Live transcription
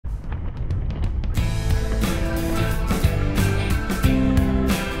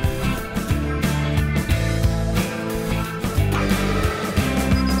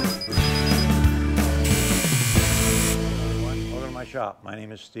shop. My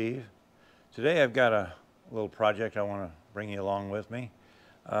name is Steve. Today I've got a little project I want to bring you along with me.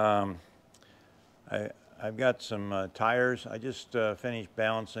 I've got some tires. I just finished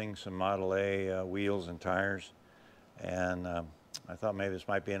balancing some Model A wheels and tires, and I thought maybe this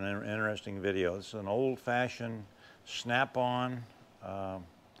might be an interesting video. This is an old-fashioned snap-on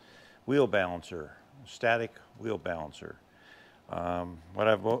wheel balancer, static wheel balancer. What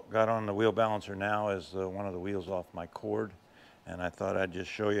I've got on the wheel balancer now is one of the wheels off my cord, and I thought I'd just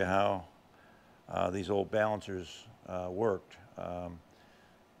show you how these old balancers worked. I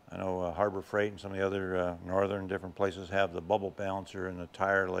know Harbor Freight and some of the other northern different places have the bubble balancer, and the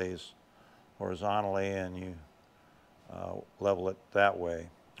tire lays horizontally and you level it that way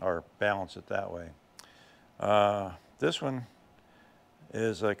or balance it that way. This one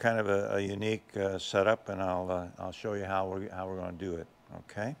is a kind of a unique setup, and I'll show you how we're going to do it.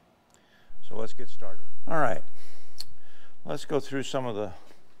 Okay, so let's get started. All right, let's go through some of the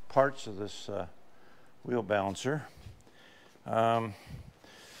parts of this wheel balancer.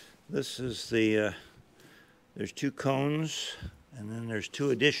 This is the there's two cones, and then there's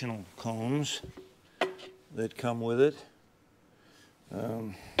two additional cones that come with it. At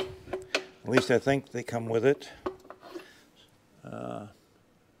least I think they come with it. As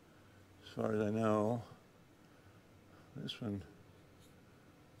far as I know, this one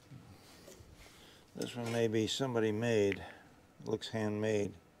may be somebody made. It looks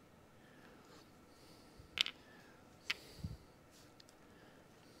handmade.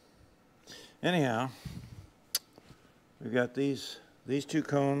 Anyhow, we've got these two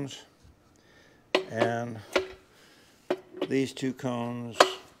cones and these two cones.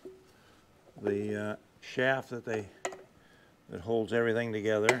 The shaft that holds everything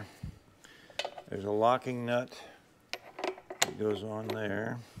together. There's a locking nut that goes on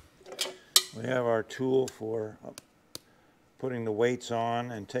there. We have our tool for putting the weights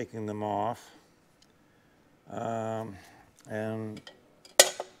on and taking them off. And a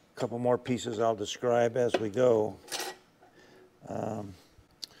couple more pieces I'll describe as we go.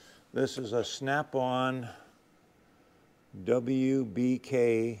 This is a snap-on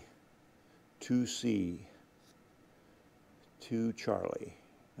WBK 2C, 2 Charlie.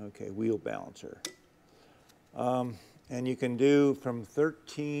 Okay, wheel balancer. And you can do from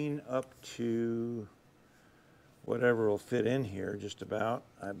 13 up to whatever will fit in here, just about.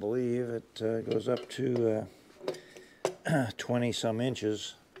 I believe it goes up to 20 some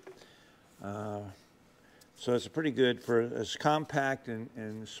inches. So it's pretty good for as compact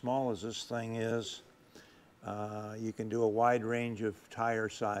and small as this thing is. You can do a wide range of tire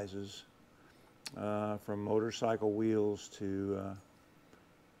sizes, from motorcycle wheels to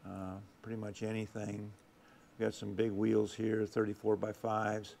pretty much anything. We've got some big wheels here, 34 by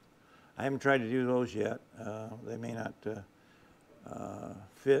 5s. I haven't tried to do those yet. They may not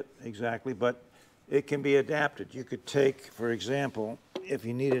fit exactly, but it can be adapted. You could take, for example, if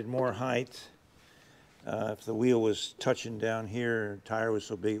you needed more height, if the wheel was touching down here, the tire was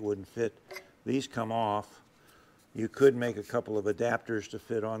so big it wouldn't fit, these come off. You could make a couple of adapters to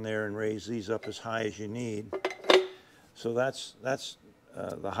fit on there and raise these up as high as you need. So that's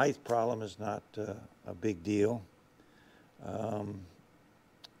the height problem is not a big deal.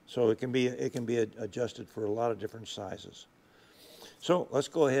 So it can be adjusted for a lot of different sizes. So let's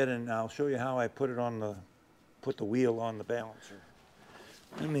go ahead and I'll show you how I put the wheel on the balancer.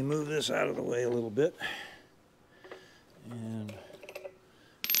 Let me move this out of the way a little bit, and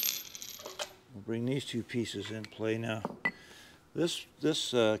we'll bring these two pieces in play. Now, this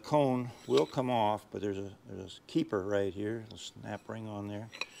cone will come off, but there's a keeper right here, a snap ring on there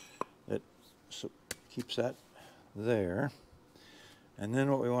that keeps that there. And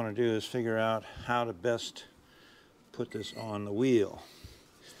then what we want to do is figure out how to best put this on the wheel.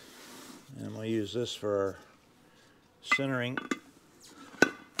 And we'll use this for our centering.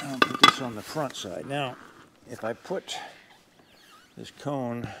 I'll put this on the front side. Now, if I put this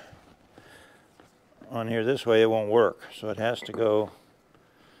cone on here this way, it won't work. So it has to go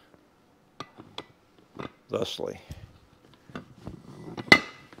thusly. So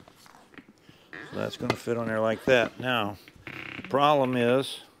that's going to fit on there like that. Now, the problem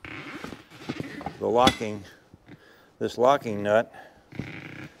is this locking nut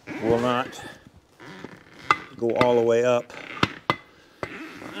will not go all the way up.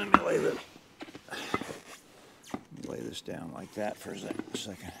 Let me lay this down like that for a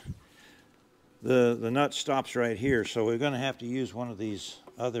second. The nut stops right here, so we're going to have to use one of these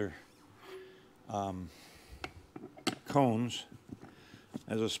other cones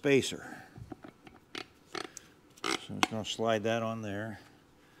as a spacer. So I'm just going to slide that on there,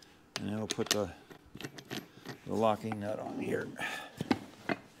 and then we'll put the locking nut on here.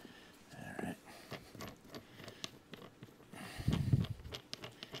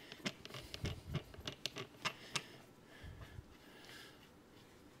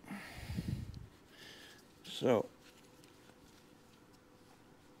 So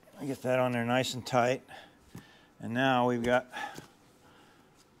I get that on there nice and tight. And now we've got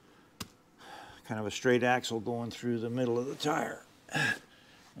kind of a straight axle going through the middle of the tire.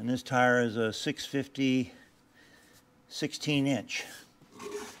 And this tire is a 650 16-inch.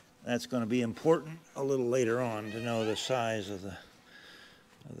 That's going to be important a little later on to know the size of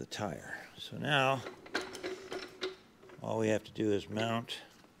the tire. So now all we have to do is mount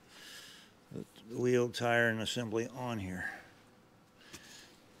the wheel, tire, and assembly on here.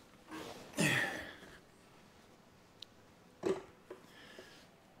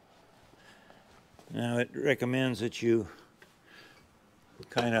 Now it recommends that you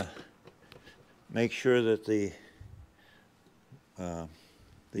kind of make sure that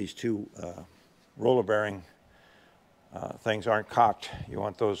these two roller bearing things aren't cocked. You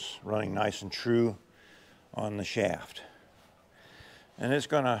want those running nice and true on the shaft. And it's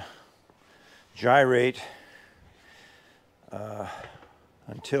going to gyrate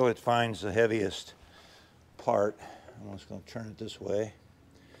until it finds the heaviest part. I'm just going to turn it this way.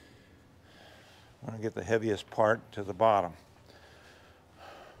 I want to get the heaviest part to the bottom.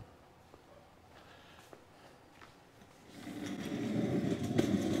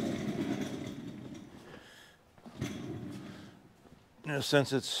 Now,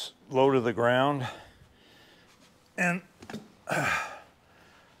 since it's low to the ground and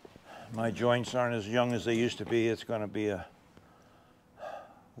my joints aren't as young as they used to be, it's going to be a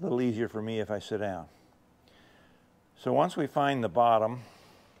little easier for me if I sit down. So once we find the bottom,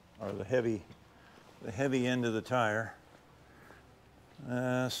 or the heavy end of the tire,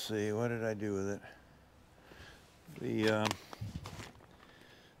 let's see, what did I do with it? The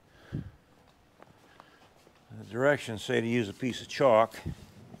directions say to use a piece of chalk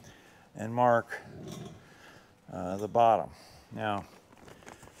and mark the bottom. Now,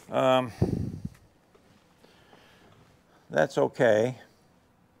 that's okay.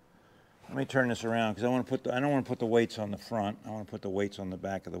 Let me turn this around because I don't want to put the weights on the front. I want to put the weights on the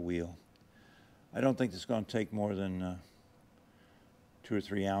back of the wheel. I don't think it's going to take more than 2 or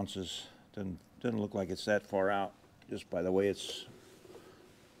 3 ounces. Doesn't look like it's that far out just by the way it's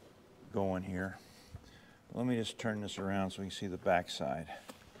going here. Let me just turn this around so we can see the back side.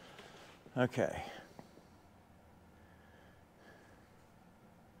 Okay.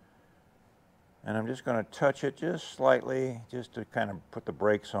 And I'm just going to touch it just slightly, just to kind of put the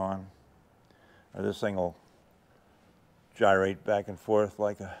brakes on. Or this thing will gyrate back and forth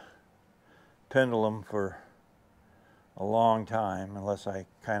like a pendulum for a long time unless I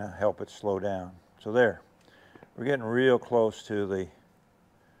kind of help it slow down. So there, we're getting real close to the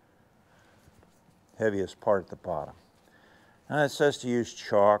heaviest part at the bottom. Now it says to use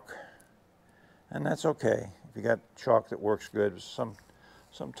chalk, and that's okay. If you got chalk that works good, some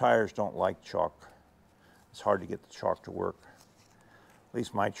tires don't like chalk. It's hard to get the chalk to work. At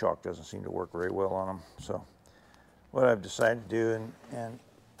least my chalk doesn't seem to work very well on them. So what I've decided to do, and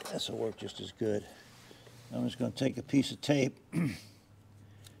this will work just as good, I'm just going to take a piece of tape and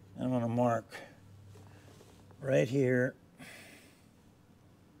I'm going to mark right here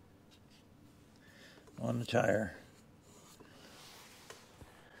on the tire.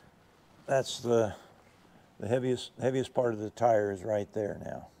 That's the heaviest part of the tire is right there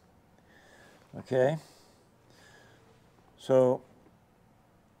now. Okay? So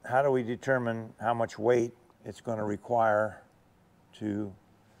how do we determine how much weight it's going to require to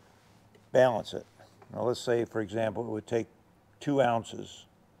balance it? Now let's say, for example, it would take 2 ounces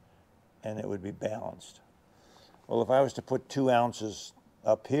and it would be balanced. Well, if I was to put 2 ounces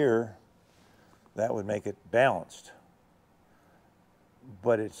up here, that would make it balanced.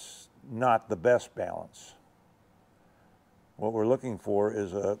 But it's not the best balance. What we're looking for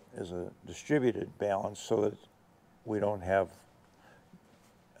is a distributed balance so that we don't have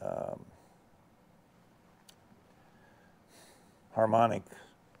harmonic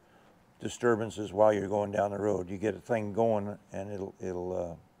disturbances while you're going down the road. You get a thing going and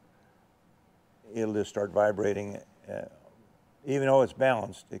it'll just start vibrating. Even though it's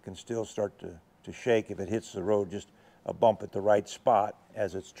balanced, it can still start to shake if it hits the road, just a bump at the right spot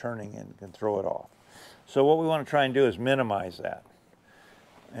as it's turning and can throw it off. So what we want to try and do is minimize that.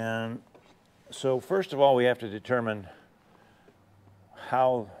 And so first of all, we have to determine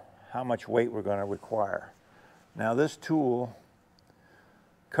how much weight we're going to require. Now this tool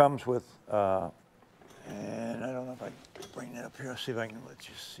comes with, and I don't know if I can bring that up here. I'll see if I can let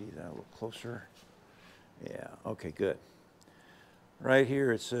you see that a little closer. Yeah, okay, good. Right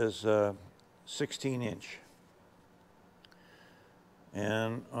here it says 16-inch.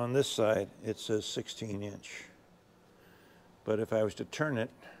 And on this side it says 16-inch. But if I was to turn it,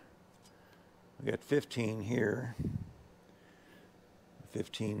 We got 15 here,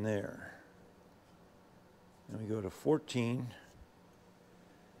 15 there. Then we go to 14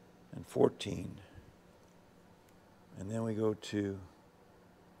 and 14. And then we go to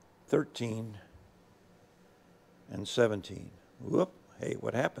 13 and 17. Whoop, hey,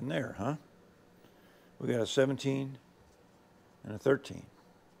 what happened there, huh? We got a 17 and a 13.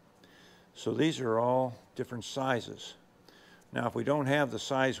 So these are all different sizes. Now, if we don't have the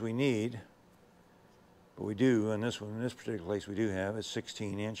size we need, but we do, and this one, in this particular place we do have, it's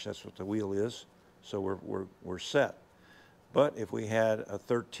 16-inch, that's what the wheel is, so we're set. But if we had a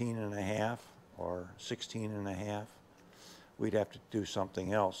 13 and a half or 16 and a half, we'd have to do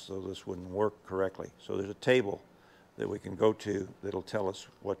something else, so this wouldn't work correctly. So there's a table that we can go to that'll tell us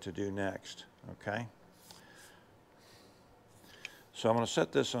what to do next, okay? So I'm going to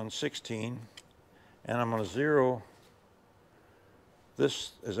set this on 16, and I'm going to zero.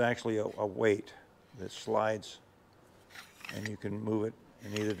 This is actually a weight that slides, and you can move it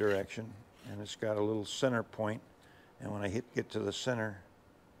in either direction, and it's got a little center point, and when I get to the center,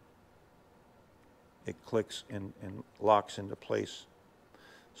 it clicks and locks into place.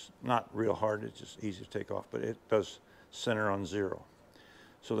 It's not real hard, it's just easy to take off, but it does center on 0.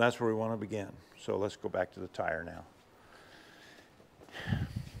 So that's where we want to begin. So let's go back to the tire now.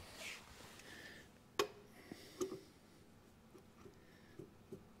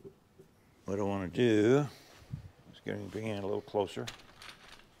 What I want to do is bring it a little closer.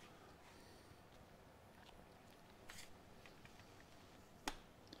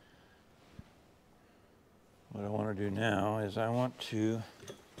 What I want to do now is I want to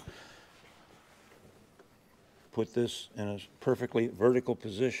put this in a perfectly vertical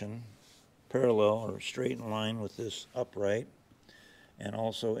position, parallel or straight in line with this upright, and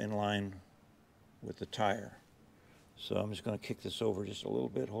also in line with the tire. So I'm just going to kick this over just a little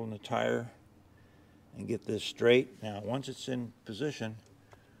bit, holding the tire, and get this straight. Now, once it's in position,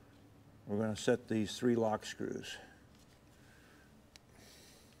 we're going to set these 3 lock screws.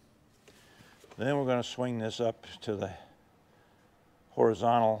 Then we're going to swing this up to the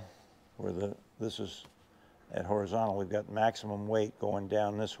horizontal, where this is at horizontal. We've got maximum weight going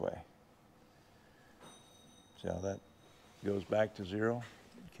down this way. See how that goes back to 0?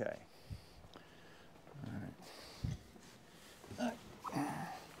 Okay. All right.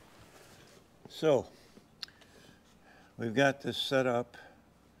 So we've got this set up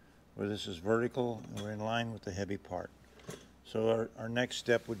where this is vertical and we're in line with the heavy part. So our next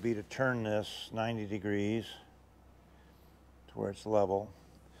step would be to turn this 90 degrees to where it's level.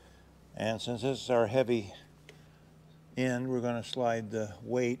 And since this is our heavy end, we're going to slide the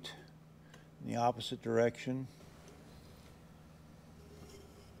weight in the opposite direction.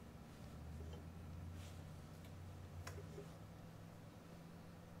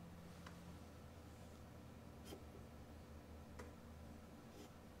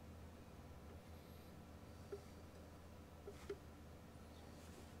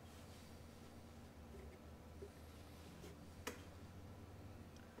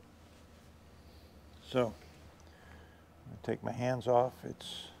 So, I'm going to take my hands off.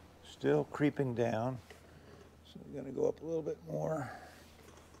 It's still creeping down. So we're going to go up a little bit more.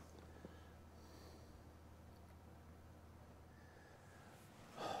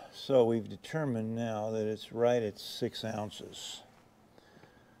 So we've determined now that it's right at 6 ounces.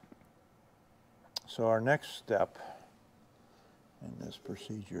 So our next step in this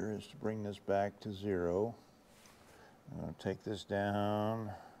procedure is to bring this back to 0. I'm going to take this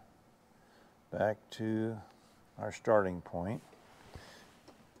down back to our starting point.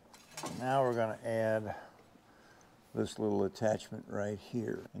 Now we're going to add this little attachment right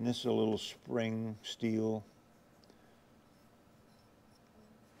here. And this is a little spring steel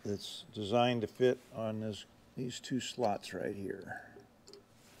that's designed to fit on these 2 slots right here,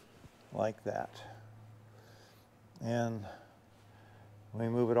 like that. And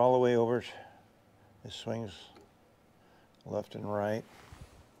when we move it all the way over, it swings left and right.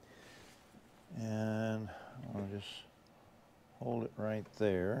 And I'll just hold it right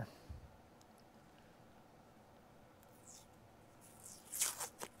there.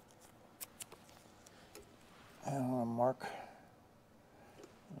 I want to mark.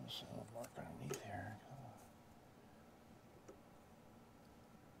 I'll mark underneath here.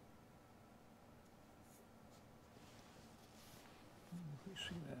 If you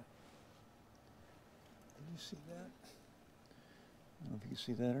see that. Did you see that? I don't know if you can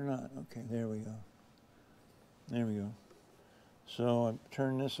see that or not. Okay, there we go. There we go. So I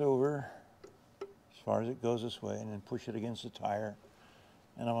turn this over as far as it goes this way and then push it against the tire.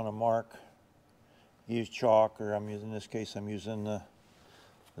 And I'm going to mark, use chalk, or in this case I'm using the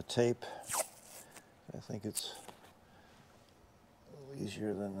tape. I think it's a little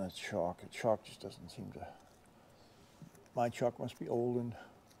easier than the chalk. The chalk just doesn't seem to, my chalk must be old and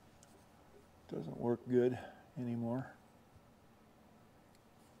doesn't work good anymore.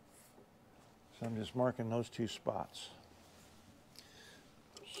 So I'm just marking those two spots.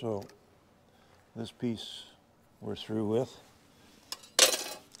 So this piece we're through with.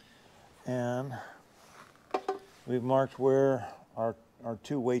 And we've marked where our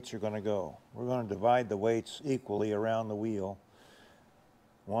two weights are going to go. We're going to divide the weights equally around the wheel.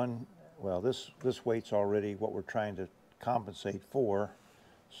 One, well, this weight's already what we're trying to compensate for.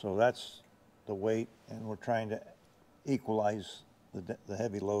 So that's the weight, and we're trying to equalize the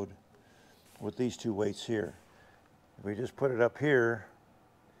heavy load with these two weights here. If we just put it up here,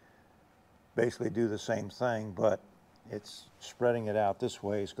 basically do the same thing, but it's spreading it out this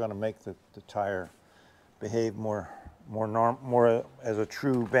way. It's going to make the tire behave more as a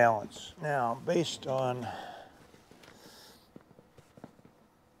true balance. Now, based on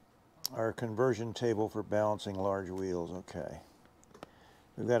our conversion table for balancing large wheels, okay.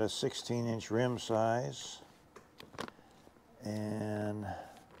 We've got a 16-inch rim size, and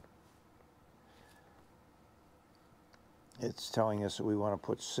it's telling us that we want to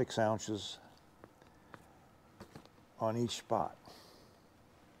put 6 ounces on each spot.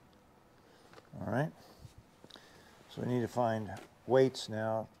 All right. So we need to find weights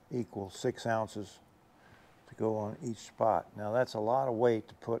now equal 6 ounces to go on each spot. Now that's a lot of weight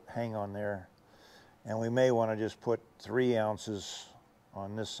to hang on there, and we may want to just put 3 ounces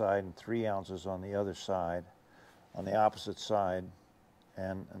on this side and 3 ounces on the other side, on the opposite side,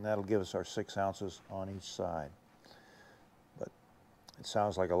 and that'll give us our 6 ounces on each side. But it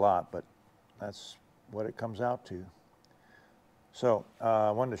sounds like a lot, but that's what it comes out to. So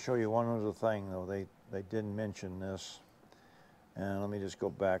I wanted to show you one other thing, though. They didn't mention this, and let me just go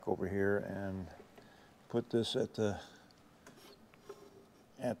back over here and put this at the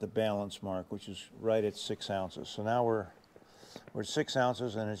balance mark, which is right at 6 ounces. So now we're at 6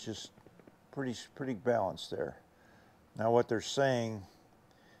 ounces, and it's just pretty balanced there. Now what they're saying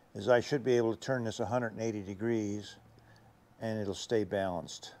is I should be able to turn this 180 degrees, and it'll stay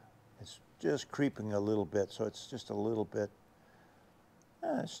balanced. It's just creeping a little bit, so it's just a little bit.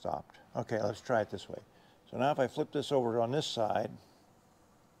 It stopped. Okay, let's try it this way. So now if I flip this over on this side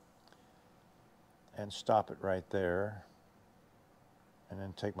and stop it right there, and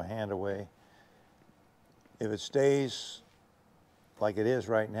then take my hand away, if it stays like it is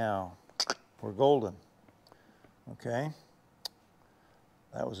right now, we're golden. Okay?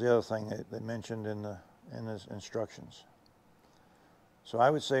 That was the other thing that they mentioned in the instructions. So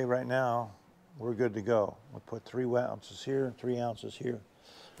I would say right now we're good to go. We'll put 3 ounces here and 3 ounces here.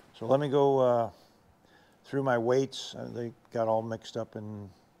 So let me go through my weights. They got all mixed up, and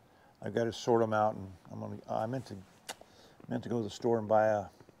I've got to sort them out. And I meant to go to the store and buy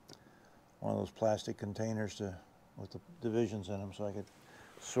one of those plastic containers with the divisions in them, so I could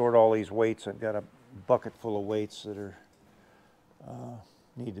sort all these weights. I've got a bucket full of weights that are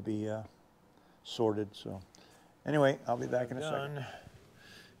need to be sorted. So anyway, I'll be back in a second.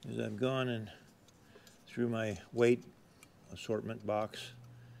 As I've gone and through my weight assortment box,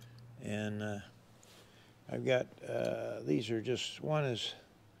 and I've got these are one is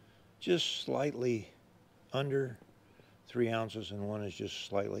just slightly under 3 ounces, and one is just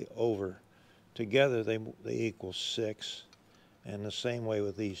slightly over. Together they equal 6, and the same way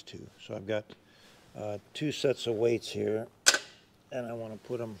with these two. So I've got 2 sets of weights here, and I want to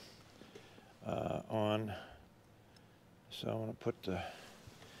put them on. So I want to put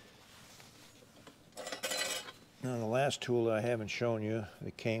now the last tool that I haven't shown you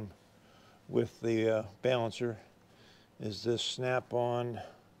that came with the balancer is this Snap-on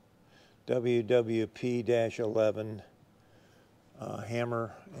WWP-11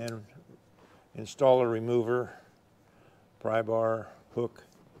 hammer and installer remover, pry bar, hook,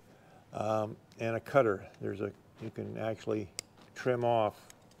 and a cutter. You can actually trim off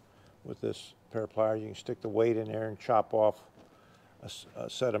with this pair of pliers. You can stick the weight in there and chop off a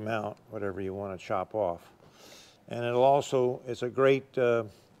set amount, whatever you want to chop off. And it's a great,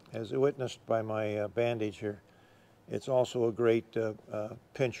 as witnessed by my bandage here, it's also a great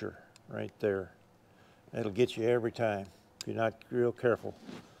pincher right there. It'll get you every time. If you're not real careful,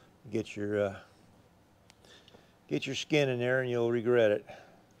 get your skin in there and you'll regret it.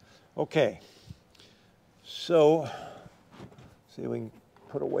 Okay, so see if we can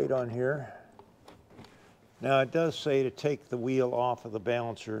put a weight on here. Now it does say to take the wheel off of the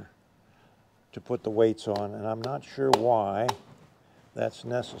balancer to put the weights on, and I'm not sure why that's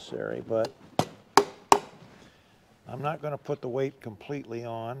necessary, but I'm not going to put the weight completely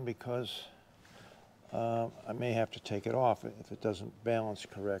on because I may have to take it off if it doesn't balance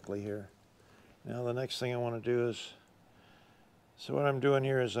correctly here. Now the next thing I want to do is, so what I'm doing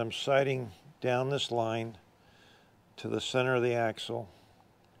here is I'm sighting down this line to the center of the axle,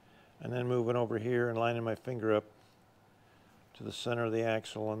 and then moving over here and lining my finger up to the center of the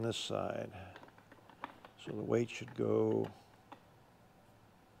axle on this side. So the weight should go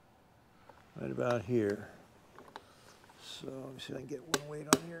right about here. So let me see if I can get one weight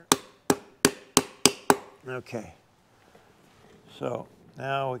on here. Okay. So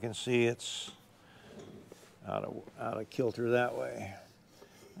now we can see it's out of kilter that way.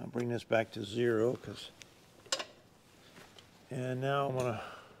 I'll bring this back to 0 and now I'm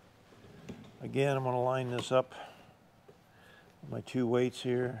gonna line this up with my 2 weights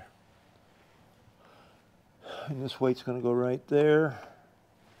here. And this weight's gonna go right there.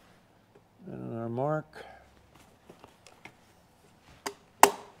 And on our mark.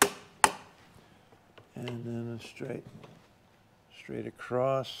 And then straight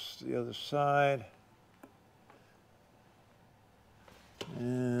across the other side.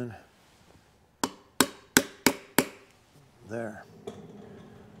 And there.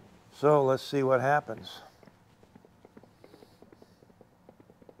 So let's see what happens.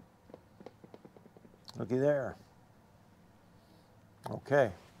 Looky there.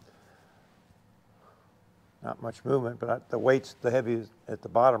 Okay. Not much movement, but the weight's the heavy at the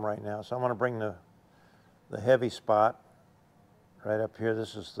bottom right now. So I'm going to bring the heavy spot right up here.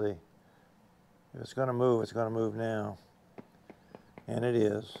 This is if it's going to move, it's going to move now. And it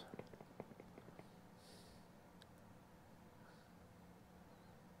is.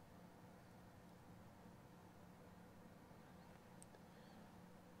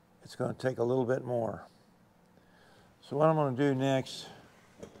 It's going to take a little bit more. So what I'm going to do next,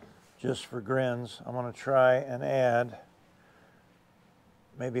 just for grins, I'm going to try and add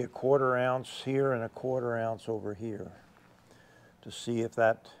maybe a 1/4 ounce here and a 1/4 ounce over here to see if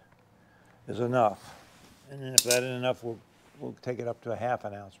that is enough. And then if that isn't enough, we'll take it up to a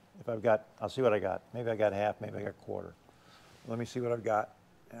 1/2 ounce. I'll see what I got. Maybe I got half, maybe I got 1/4. Let me see what I've got,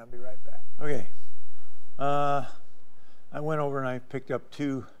 and I'll be right back. Okay. I went over and I picked up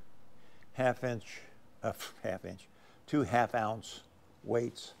 2 1/2 ounce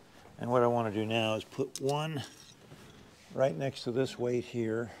weights. And what I want to do now is put one right next to this weight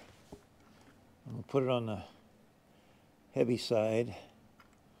here. I'm going to put it on the heavy side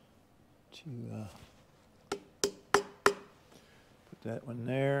to put that one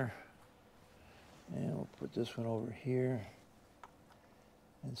there. And we'll put this one over here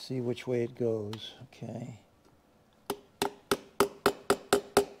and see which way it goes. Okay.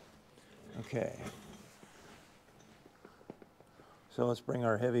 Okay. So let's bring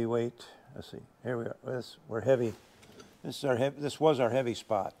our heavy weight. Let's see. Here we are. We're heavy. This was our heavy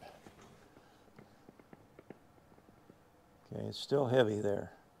spot. Okay, it's still heavy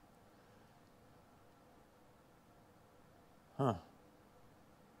there. Huh.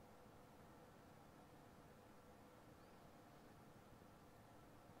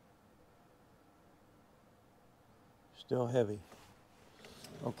 Still heavy.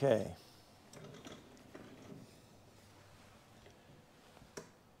 Okay.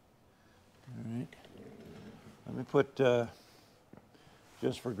 All right. Let me put,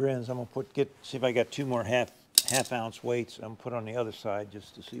 just for grins, I'm gonna see if I got 2 more half ounce weights. I'm gonna put on the other side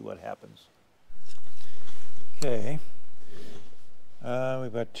just to see what happens. Okay.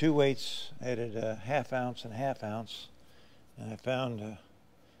 We've got 2 weights added, 1/2 ounce and 1/2 ounce, and I found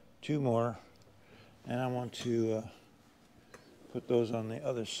 2 more, and I want to put those on the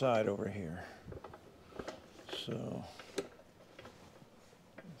other side over here. So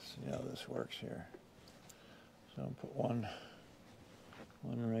let's see how this works here. So I'll put one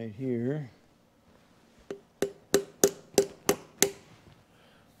right here.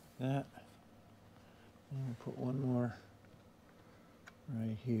 That. And we'll put one more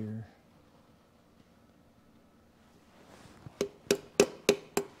right here.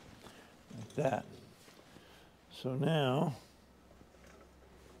 Like that. So now,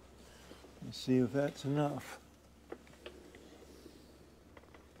 let's see if that's enough.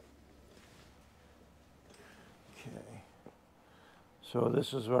 Okay. So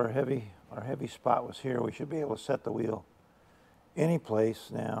this is our heavy spot was here. We should be able to set the wheel any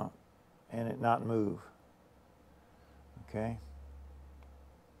place now and it not move. Okay.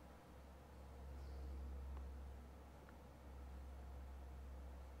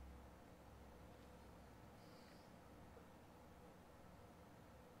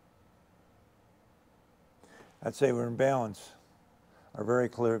 I'd say we're in balance, or very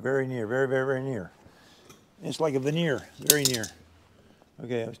clear, very near, very, very, very near. It's like a veneer, very near.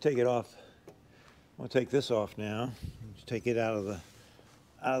 Okay, let's take it off We'll take this off now. Just take it out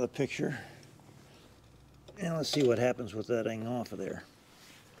of the picture. And let's see what happens with that thing off of there.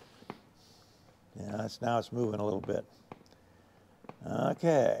 Yeah, now it's moving a little bit.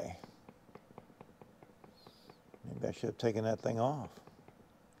 Okay. Maybe I should have taken that thing off.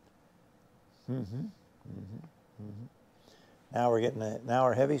 Now we're getting now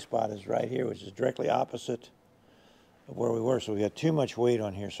our heavy spot is right here, which is directly opposite of where we were. So we got too much weight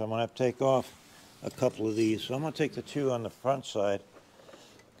on here. So I'm gonna have to take off a couple of these. So I'm gonna take the two on the front side,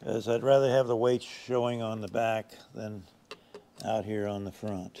 because I'd rather have the weights showing on the back than out here on the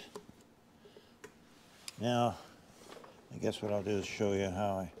front. Now, I guess what I'll do is show you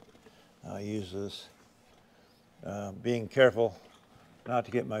how I use this. Being careful not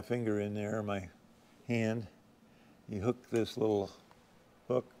to get my finger in there, or my hand. You hook this little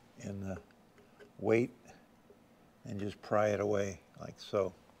hook in the weight and just pry it away like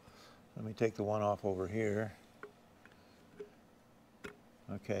so. Let me take the one off over here.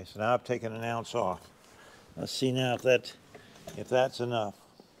 Okay, so now I've taken an ounce off. Let's see now if that's enough.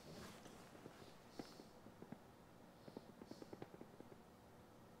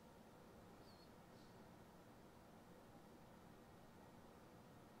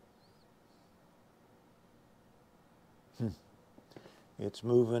 It's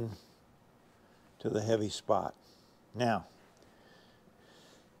moving to the heavy spot. Now,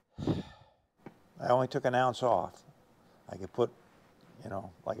 I only took an ounce off. I could put, you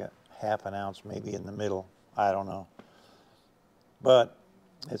know, like a half an ounce maybe in the middle. I don't know. But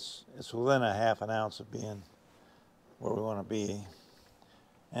it's within a half an ounce of being where we want to be.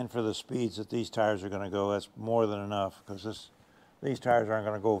 And for the speeds that these tires are going to go, that's more than enough, because these tires aren't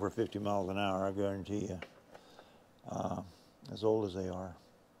going to go over 50 miles an hour, I guarantee you. As old as they are.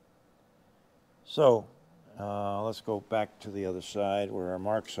 So let's go back to the other side where our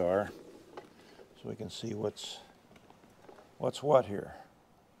marks are, so we can see what's what here.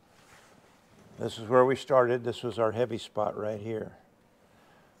 This is where we started. This was our heavy spot right here.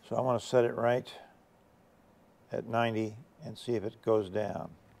 So I'm going to set it right at 90 and see if it goes down.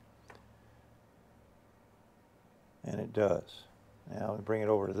 And it does. Now let me bring it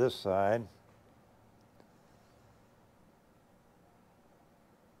over to this side.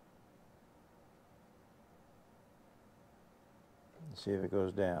 See if it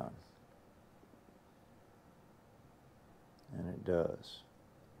goes down. And it does.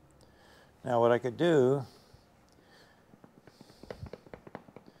 Now what I could do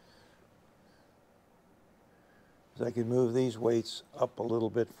is I could move these weights up a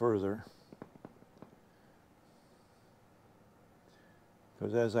little bit further.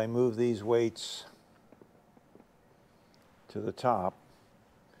 Because as I move these weights to the top,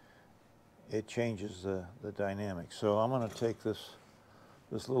 it changes the dynamics. So I'm going to take this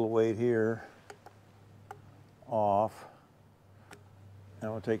little weight here off. And I'm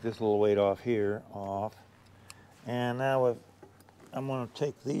going to take this little weight off here, off. And now I'm going to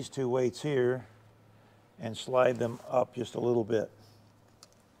take these two weights here and slide them up just a little bit.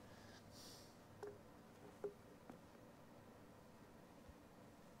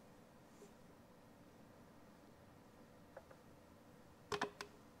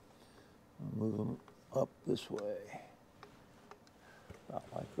 I'll move them up this way, about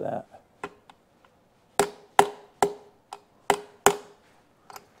like that.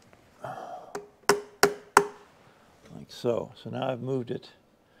 Like so. So now I've moved it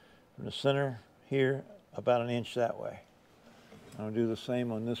from the center here about an inch that way. I'll do the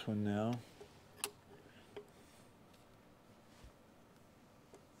same on this one now.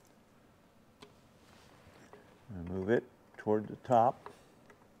 I move it toward the top.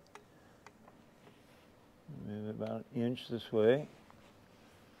 Move it about an inch this way.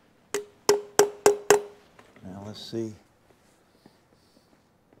 Now let's see.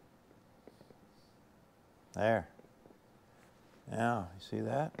 There. Now, you see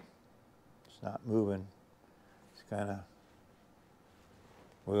that? It's not moving. It's kind of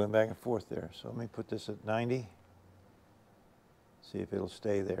wiggling back and forth there. So let me put this at 90. See if it'll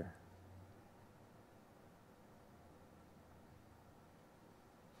stay there.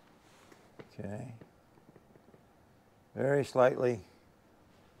 Okay. Very slightly.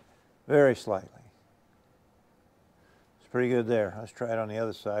 Very slightly. It's pretty good there. Let's try it on the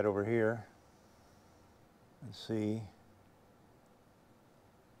other side over here and see.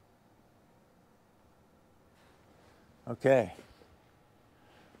 Okay.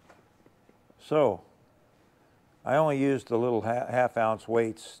 So I only used the little half-ounce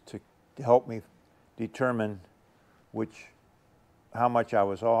weights to help me determine how much I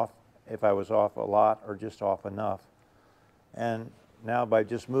was off, if I was off a lot or just off enough. And now by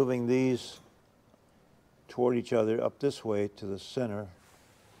just moving these toward each other up this way to the center.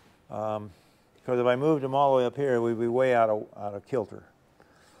 Because if I moved them all the way up here, we'd be way out of kilter.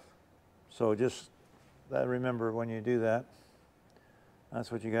 So just remember when you do that,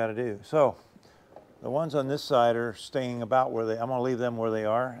 that's what you got to do. So the ones on this side are staying about where I'm going to leave them where they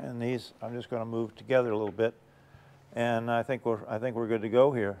are, and these I'm just going to move together a little bit, and I think we're good to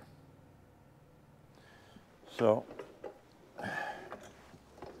go here. So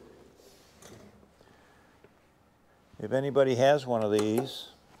if anybody has one of these,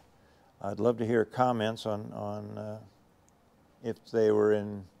 I'd love to hear comments on if they were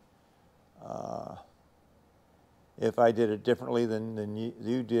in, if I did it differently than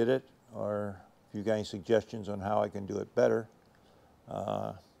you did it, or if you got any suggestions on how I can do it better.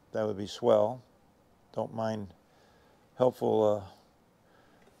 That would be swell. Don't mind helpful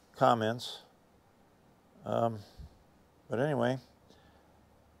comments. But anyway,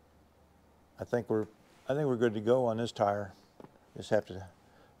 I think we're good to go on this tire. Just have to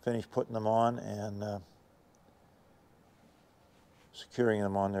finish putting them on and securing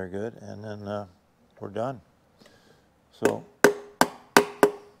them on there good, and then we're done. So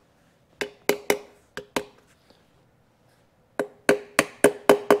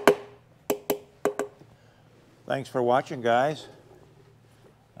thanks for watching, guys.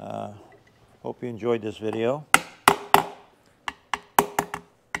 Hope you enjoyed this video.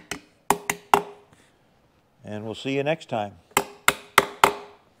 And we'll see you next time.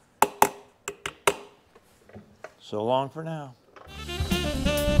 So long for now.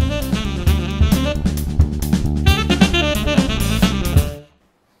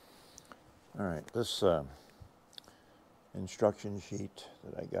 All right, this instruction sheet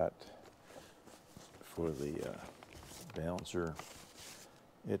that I got for the balancer,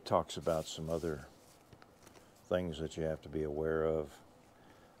 it talks about some other things that you have to be aware of,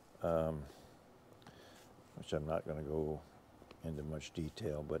 which I'm not going to go into much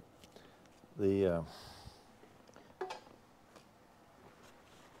detail, but the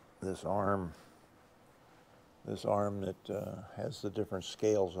this arm that has the different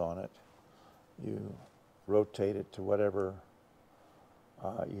scales on it, you rotate it to whatever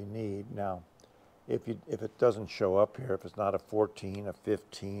you need. Now, if it doesn't show up here, if it's not a 14, a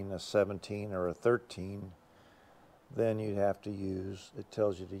 15, a 17, or a 13, then you'd have to use, it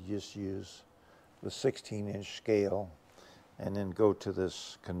tells you to just use the 16-inch scale, and then go to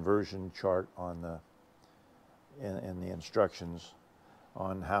this conversion chart on the in the instructions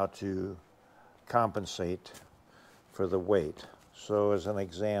on how to compensate for the weight. So as an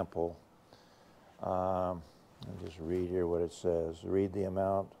example, I'll just read here what it says. Read the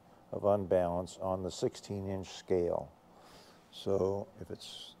amount of unbalance on the 16-inch scale. So if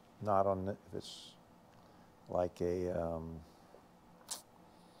it's not on the, if it's like a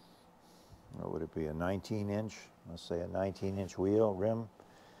what would it be, a 19-inch, let's say a 19-inch wheel rim,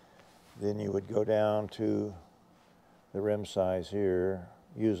 then you would go down to the rim size here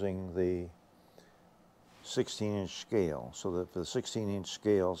using the 16-inch scale. So that the 16-inch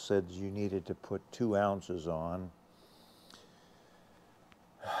scale said you needed to put 2 ounces on,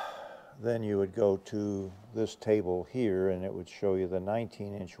 then you would go to this table here and it would show you the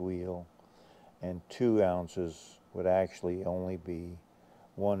 19-inch wheel, and 2 ounces would actually only be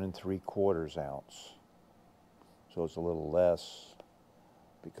 1 3/4 ounce. So it's a little less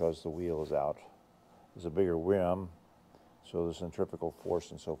because the wheel is out. There's a bigger rim, so the centrifugal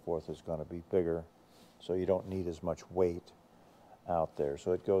force and so forth is going to be bigger. So you don't need as much weight out there.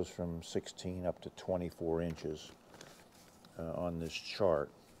 So it goes from 16 up to 24 inches on this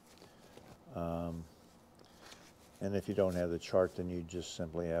chart. And if you don't have the chart, then you just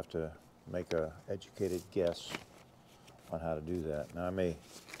simply have to make a educated guess on how to do that. Now I may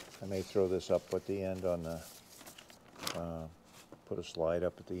throw this up at the end on the, put a slide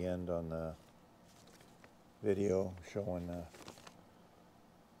up at the end on the video showing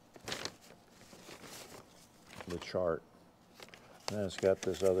the chart. And then it's got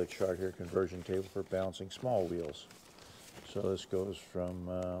this other chart here, conversion table for balancing small wheels. So this goes from,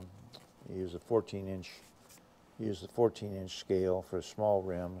 you use the 14-inch scale for small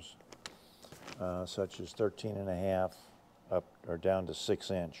rims, such as 13.5 up or down to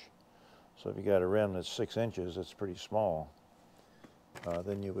 6-inch. So if you got a rim that's 6 inches, it's pretty small.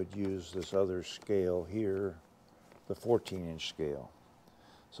 Then you would use this other scale here, the 14-inch scale.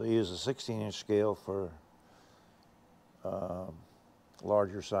 So you use a 16-inch scale for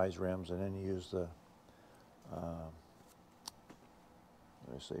larger size rims, and then you use the, let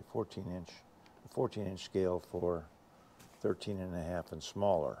me say 14-inch scale for 13.5 and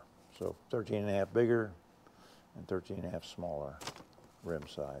smaller. So 13.5 bigger and 13.5 smaller rim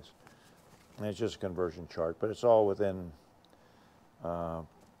size. And it's just a conversion chart, but it's all within, we're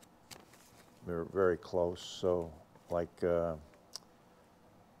very close. So like, and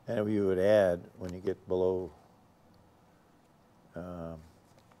you would add when you get below,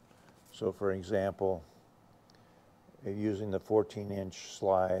 so for example, using the 14-inch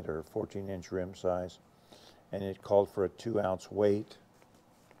slide or 14-inch rim size, and it called for a 2-ounce weight,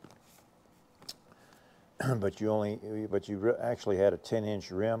 but you actually had a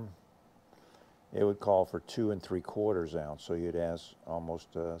 10-inch rim, it would call for 2 3/4 ounce. So you'd ask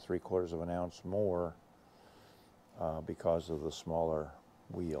almost 3/4 of an ounce more because of the smaller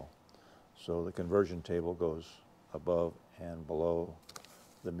wheel. So the conversion table goes above and below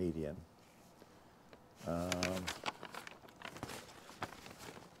the median. And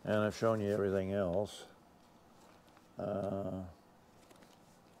I've shown you everything else.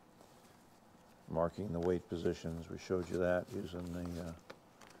 Marking the weight positions, we showed you that using the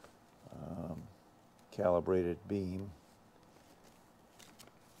calibrated beam.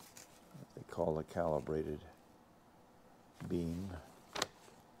 They call the calibrated beam.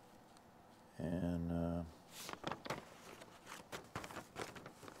 And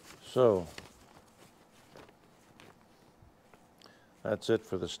so that's it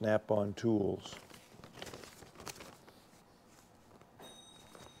for the Snap-on tools.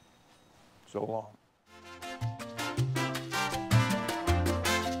 So long.